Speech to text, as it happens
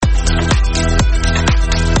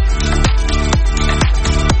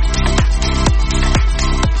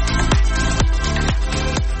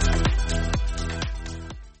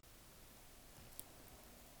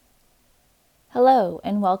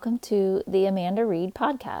and welcome to the Amanda Reed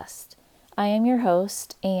podcast. I am your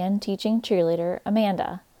host and teaching cheerleader,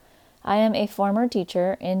 Amanda. I am a former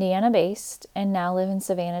teacher, Indiana-based, and now live in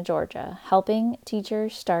Savannah, Georgia, helping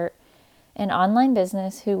teachers start an online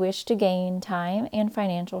business who wish to gain time and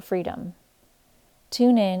financial freedom.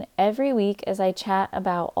 Tune in every week as I chat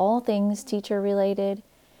about all things teacher-related,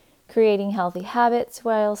 creating healthy habits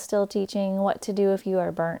while still teaching, what to do if you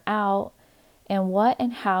are burnt out, and what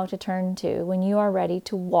and how to turn to when you are ready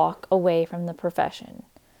to walk away from the profession.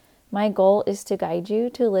 My goal is to guide you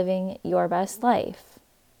to living your best life.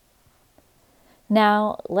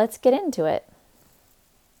 Now, let's get into it.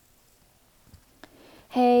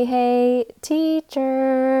 Hey,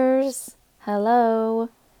 teachers! Hello!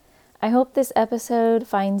 I hope this episode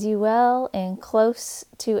finds you well and close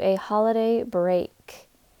to a holiday break.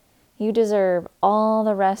 You deserve all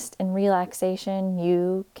the rest and relaxation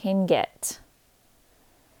you can get.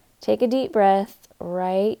 Take a deep breath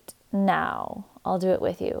right now. I'll do it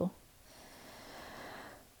with you.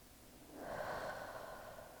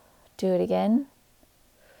 Do it again.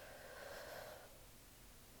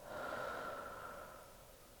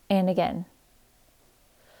 And again.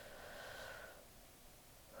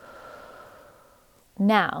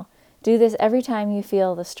 Now, do this every time you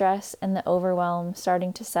feel the stress and the overwhelm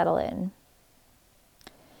starting to settle in.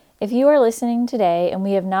 If you are listening today and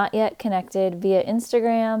we have not yet connected via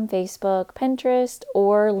Instagram, Facebook, Pinterest,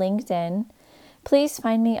 or LinkedIn, please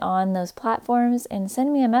find me on those platforms and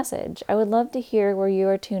send me a message. I would love to hear where you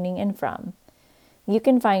are tuning in from. You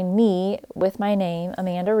can find me with my name,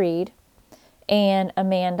 Amanda Reed, and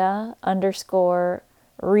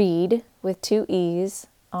Amanda_Reed with 2 E's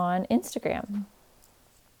on Instagram.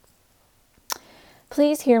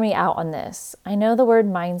 Please hear me out on this. I know the word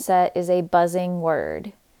mindset is a buzzing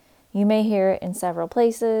word. You may hear it in several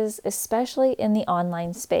places, especially in the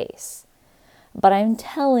online space. But I'm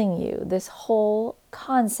telling you, this whole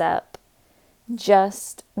concept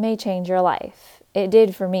just may change your life. It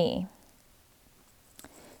did for me.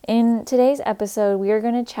 In today's episode, we are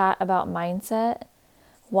going to chat about mindset,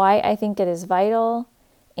 why I think it is vital,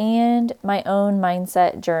 and my own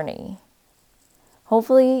mindset journey.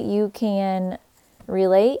 Hopefully you can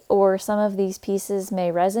relate, or some of these pieces may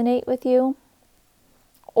resonate with you.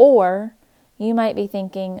 Or you might be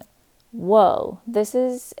thinking, whoa, this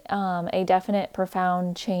is a definite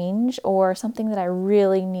profound change or something that I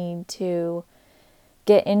really need to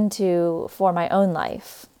get into for my own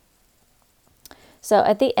life. So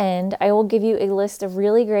at the end, I will give you a list of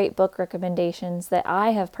really great book recommendations that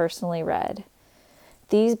I have personally read.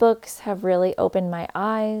 These books have really opened my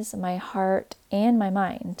eyes, my heart, and my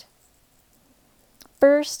mind.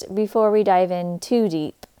 First, before we dive in too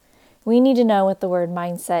deep, we need to know what the word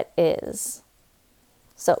mindset is.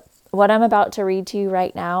 So, what I'm about to read to you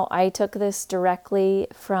right now, I took this directly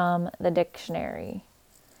from the dictionary.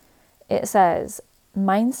 It says,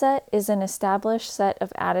 mindset is an established set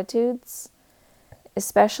of attitudes,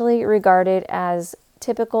 especially regarded as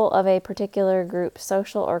typical of a particular group's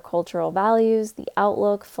social or cultural values, the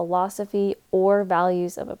outlook, philosophy, or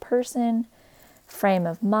values of a person, frame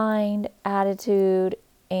of mind, attitude,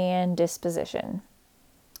 and disposition.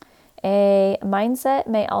 A mindset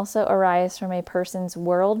may also arise from a person's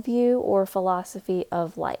worldview or philosophy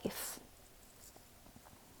of life.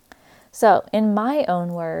 So, in my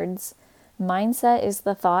own words, mindset is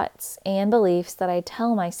the thoughts and beliefs that I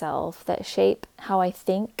tell myself that shape how I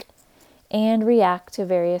think and react to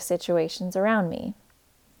various situations around me.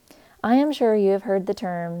 I am sure you have heard the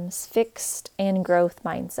terms fixed and growth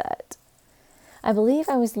mindset. I believe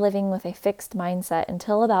I was living with a fixed mindset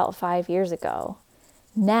until about 5 years ago.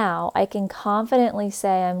 Now I can confidently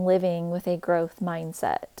say I'm living with a growth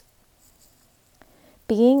mindset.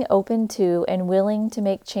 Being open to and willing to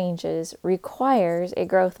make changes requires a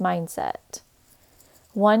growth mindset.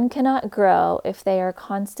 One cannot grow if they are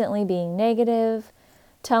constantly being negative,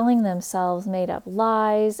 telling themselves made-up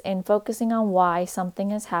lies, and focusing on why something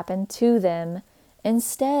has happened to them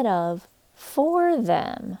instead of for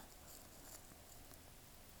them.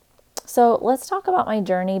 So let's talk about my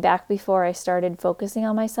journey back before I started focusing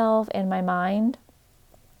on myself and my mind.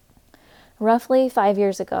 Roughly 5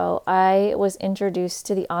 years ago, I was introduced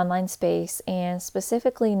to the online space and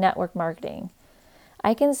specifically network marketing.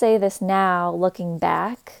 I can say this now looking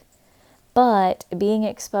back, but being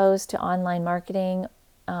exposed to online marketing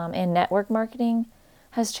and network marketing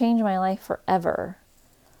has changed my life forever.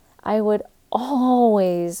 I would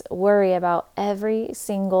always worry about every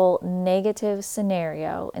single negative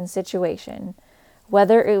scenario and situation,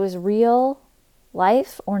 whether it was real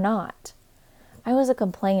life or not. I was a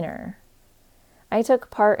complainer. I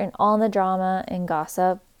took part in all the drama and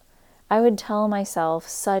gossip. I would tell myself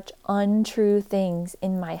such untrue things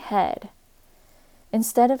in my head.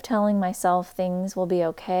 Instead of telling myself things will be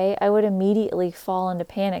okay, I would immediately fall into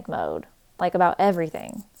panic mode, like about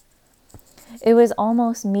everything. It was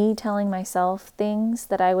almost me telling myself things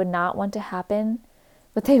that I would not want to happen,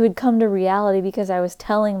 but they would come to reality because I was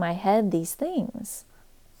telling my head these things.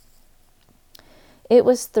 It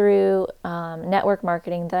was through network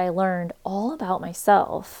marketing that I learned all about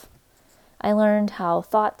myself. I learned how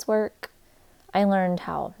thoughts work. I learned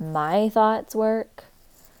how my thoughts work.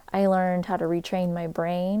 I learned how to retrain my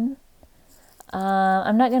brain.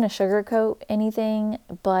 I'm not going to sugarcoat anything,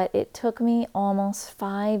 but it took me almost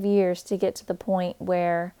 5 years to get to the point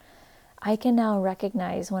where I can now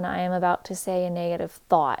recognize when I am about to say a negative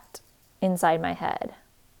thought inside my head.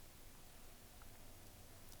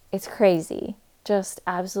 It's crazy, just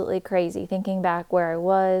absolutely crazy, thinking back where I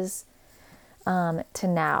was to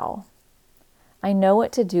now. I know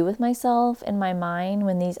what to do with myself and my mind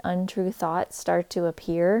when these untrue thoughts start to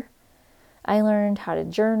appear. I learned how to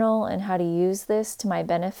journal and how to use this to my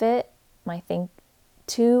benefit,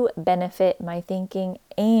 to benefit my thinking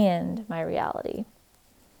and my reality.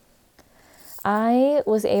 I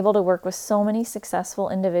was able to work with so many successful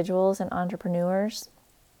individuals and entrepreneurs.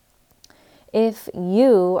 If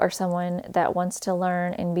you are someone that wants to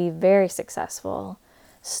learn and be very successful,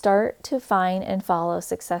 start to find and follow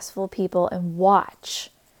successful people and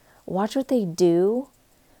watch what they do,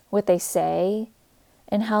 what they say,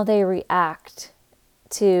 and how they react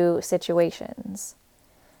to situations.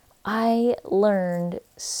 I learned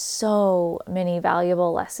so many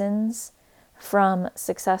valuable lessons from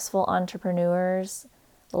successful entrepreneurs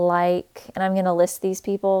and I'm going to list these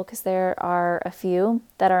people because there are a few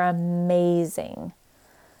that are amazing.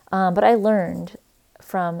 But I learned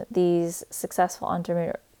from these successful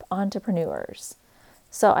entrepreneurs.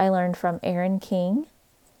 So I learned from Aaron King,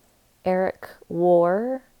 Eric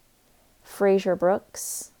Warr, Fraser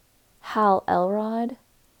Brooks, Hal Elrod,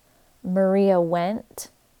 Maria Wendt,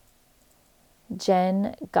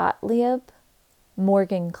 Jen Gottlieb,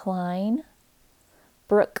 Morgan Klein,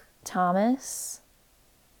 Brooke Thomas,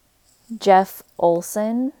 Jeff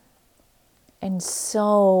Olson, and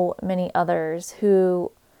so many others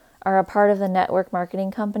who are a part of the network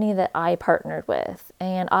marketing company that I partnered with.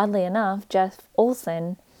 And oddly enough, Jeff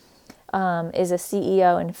Olson is a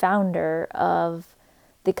CEO and founder of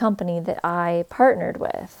the company that I partnered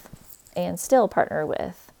with and still partner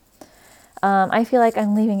with. I feel like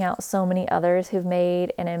I'm leaving out so many others who've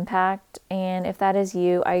made an impact, and if that is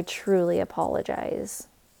you, I truly apologize.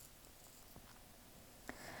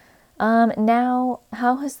 Now,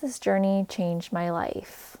 how has this journey changed my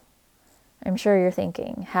life? I'm sure you're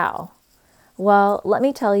thinking, how? Well, let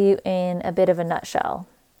me tell you in a bit of a nutshell.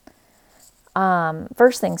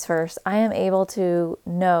 First things first, I am able to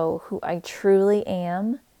know who I truly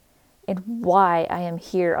am and why I am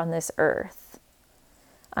here on this earth.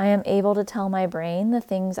 I am able to tell my brain the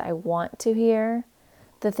things I want to hear,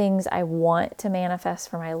 the things I want to manifest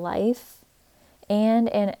for my life, and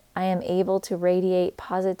I am able to radiate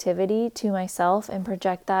positivity to myself and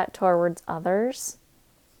project that towards others.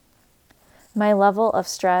 My level of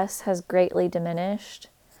stress has greatly diminished,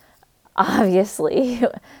 obviously,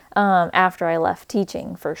 after I left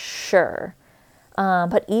teaching, for sure.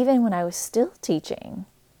 But even when I was still teaching,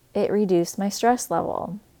 it reduced my stress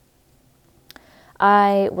level.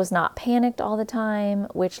 I was not panicked all the time,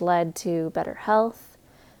 which led to better health,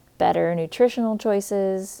 better nutritional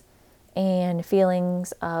choices, and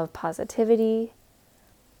feelings of positivity.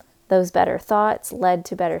 Those better thoughts led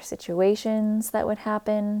to better situations that would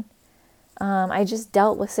happen. I just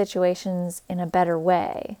dealt with situations in a better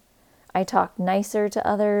way. I talked nicer to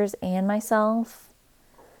others and myself.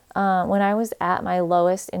 When I was at my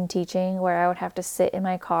lowest in teaching, where I would have to sit in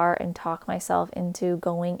my car and talk myself into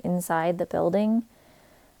going inside the building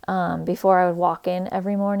before I would walk in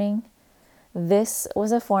every morning, this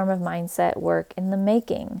was a form of mindset work in the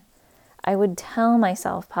making. I would tell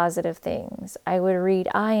myself positive things. I would read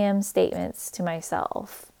I am statements to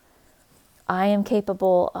myself. I am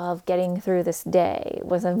capable of getting through this day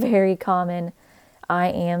was a very common I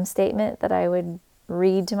am statement that I would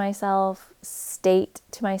read to myself, state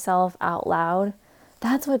to myself out loud.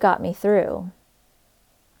 That's what got me through.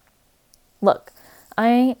 Look,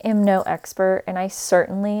 I am no expert, and I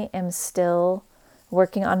certainly am still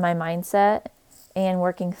working on my mindset and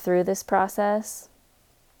working through this process.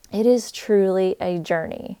 It is truly a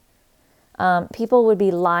journey. People would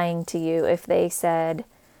be lying to you if they said,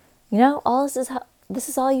 this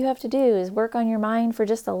is all you have to do is work on your mind for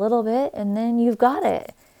just a little bit and then you've got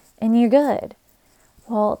it and you're good.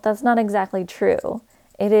 Well, that's not exactly true.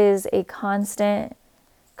 It is a constant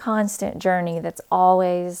constant journey that's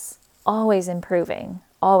always improving,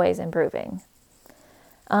 always improving.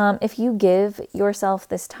 If you give yourself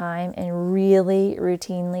this time and really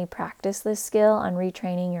routinely practice this skill on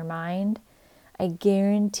retraining your mind, I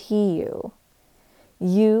guarantee you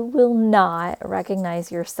will not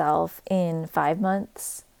recognize yourself in 5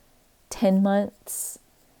 months, 10 months,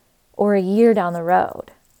 or a year down the road.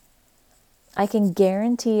 I can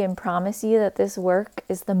guarantee and promise you that this work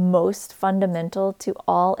is the most fundamental to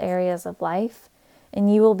all areas of life,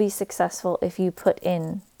 and you will be successful if you put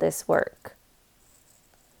in this work.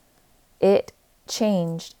 It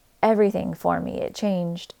changed everything for me. It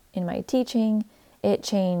changed in my teaching. It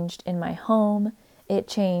changed in my home. It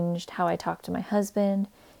changed how I talked to my husband.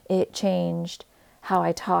 It changed how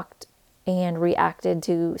I talked and reacted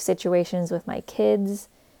to situations with my kids.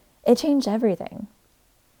 It changed everything.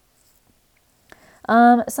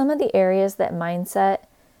 Some of the areas that mindset,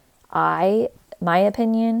 my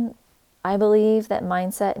opinion, I believe that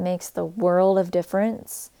mindset makes the world of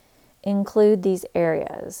difference, include these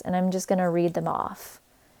areas. And I'm just going to read them off.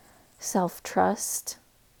 Self-trust,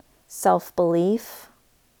 self-belief,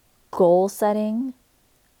 goal setting,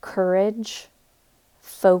 courage,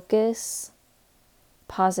 focus,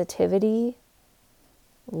 positivity,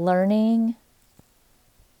 learning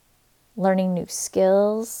new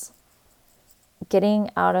skills, getting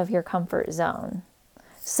out of your comfort zone.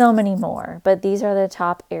 So many more, but these are the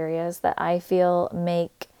top areas that I feel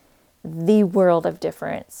make the world of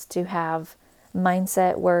difference to have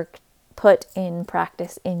mindset work put in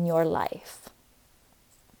practice in your life.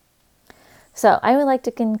 So I would like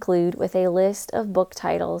to conclude with a list of book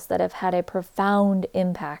titles that have had a profound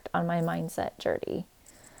impact on my mindset journey.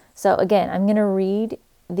 So again, I'm going to read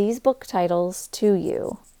these book titles to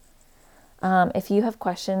you. If you have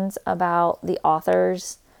questions about the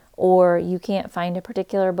authors, or you can't find a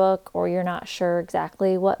particular book, or you're not sure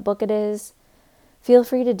exactly what book it is, feel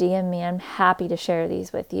free to DM me. I'm happy to share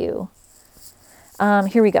these with you.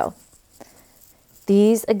 Here we go.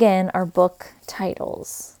 These, again, are book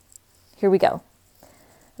titles. Here we go.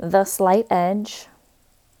 The Slight Edge,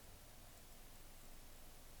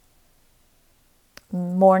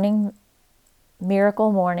 Miracle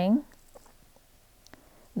Morning,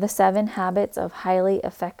 The 7 Habits of Highly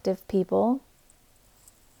Effective People,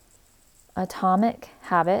 Atomic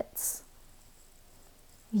Habits,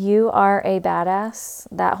 You Are a Badass,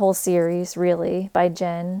 that whole series really, by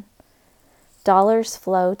Jen, Dollars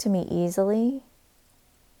Flow to Me Easily,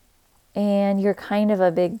 and You're Kind of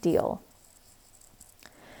a Big Deal.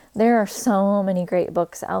 There are so many great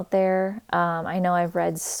books out there. I know I've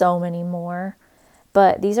read so many more,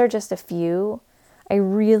 but these are just a few. I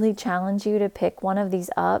really challenge you to pick one of these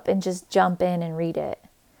up and just jump in and read it.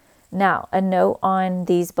 Now, a note on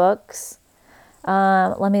these books.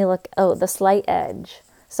 Let me look. Oh, The Slight Edge.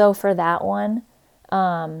 So for that one,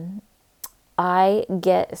 I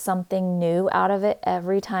get something new out of it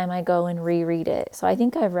every time I go and reread it. So I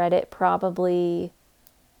think I've read it probably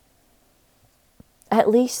at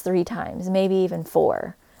least 3 times, maybe even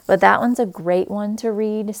 4. But that one's a great one to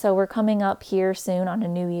read. So we're coming up here soon on a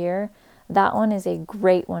new year. That one is a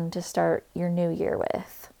great one to start your new year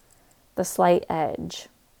with. The Slight Edge.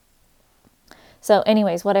 So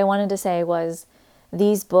anyways, what I wanted to say was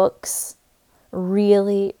these books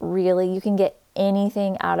really, you can get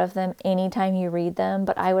anything out of them anytime you read them,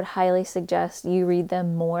 but I would highly suggest you read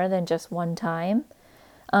them more than just one time,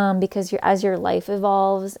 because as your life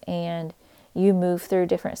evolves and you move through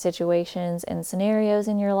different situations and scenarios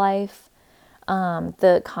in your life,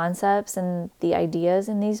 the concepts and the ideas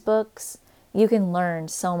in these books, you can learn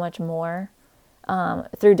so much more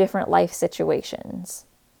through different life situations.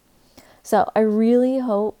 So I really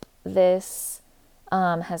hope this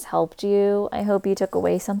has helped you. I hope you took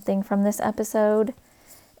away something from this episode,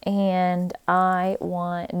 and I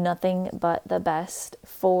want nothing but the best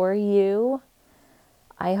for you.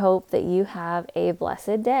 I hope that you have a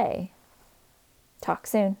blessed day. Talk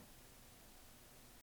soon.